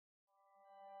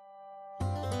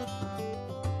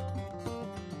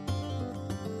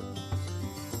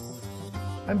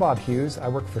I'm Bob Hughes. I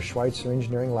work for Schweitzer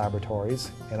Engineering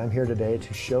Laboratories, and I'm here today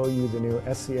to show you the new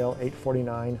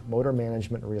SEL-849 motor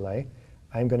management relay.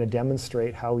 I'm going to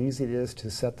demonstrate how easy it is to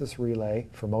set this relay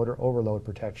for motor overload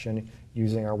protection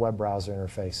using our web browser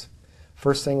interface.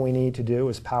 First thing we need to do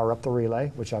is power up the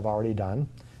relay, which I've already done.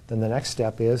 Then the next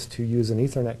step is to use an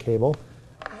Ethernet cable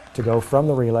to go from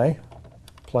the relay,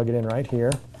 plug it in right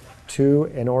here,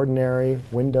 to an ordinary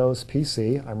Windows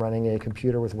PC. I'm running a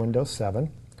computer with Windows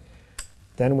 7.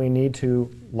 Then we need to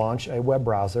launch a web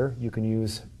browser. You can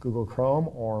use Google Chrome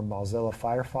or Mozilla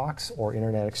Firefox or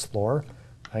Internet Explorer.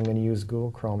 I'm going to use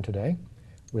Google Chrome today.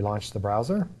 We launch the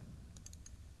browser.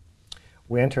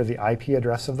 We enter the IP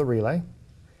address of the relay,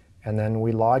 and then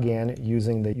we log in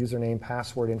using the username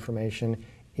password information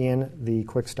in the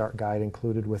quick start guide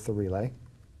included with the relay.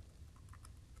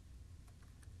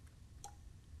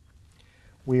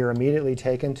 We are immediately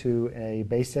taken to a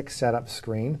basic setup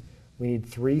screen. We need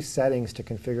 3 settings to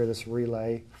configure this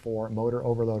relay for motor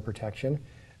overload protection.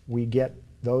 We get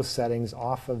those settings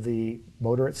off of the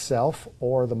motor itself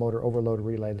or the motor overload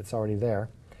relay that's already there.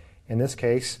 In this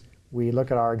case, we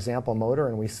look at our example motor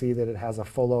and we see that it has a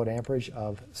full load amperage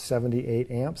of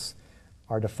 78 amps.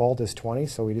 Our default is 20,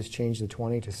 so we just change the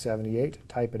 20 to 78,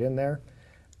 type it in there.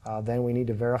 Then we need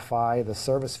to verify the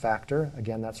service factor.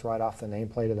 Again, that's right off the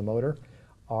nameplate of the motor.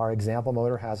 Our example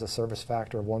motor has a service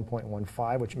factor of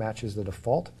 1.15, which matches the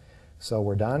default, so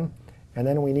we're done. And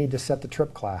then we need to set the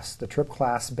trip class. The trip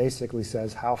class basically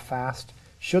says how fast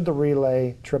should the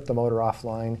relay trip the motor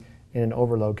offline in an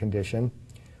overload condition.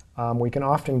 We can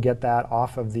often get that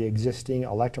off of the existing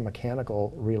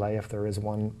electromechanical relay if there is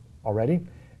one already.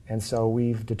 And so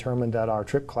we've determined that our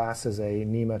trip class is a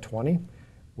NEMA 20.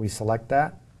 We select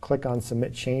that, click on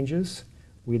Submit Changes.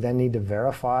 We then need to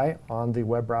verify on the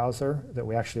web browser that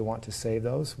we actually want to save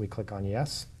those. We click on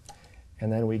Yes.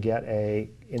 And then we get an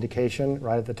indication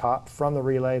right at the top from the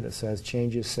relay that says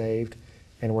Changes Saved,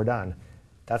 and we're done.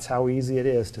 That's how easy it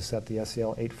is to set the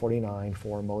SEL-849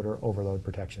 for motor overload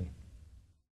protection.